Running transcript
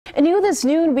And new this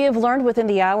noon, we have learned within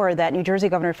the hour that New Jersey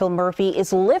Governor Phil Murphy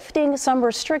is lifting some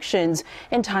restrictions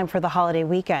in time for the holiday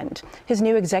weekend. His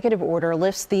new executive order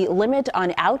lifts the limit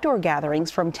on outdoor gatherings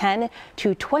from 10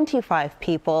 to 25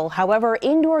 people. However,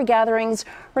 indoor gatherings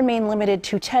remain limited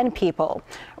to 10 people.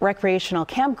 Recreational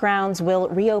campgrounds will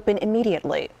reopen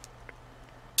immediately.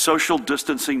 Social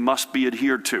distancing must be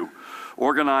adhered to.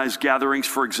 Organized gatherings,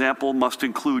 for example, must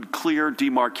include clear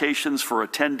demarcations for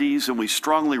attendees, and we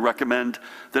strongly recommend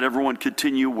that everyone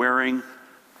continue wearing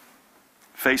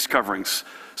face coverings.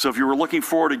 So if you were looking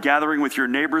forward to gathering with your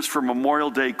neighbors for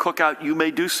Memorial Day cookout, you may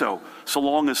do so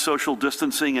long as social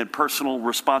distancing and personal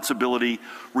responsibility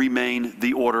remain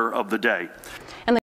the order of the day.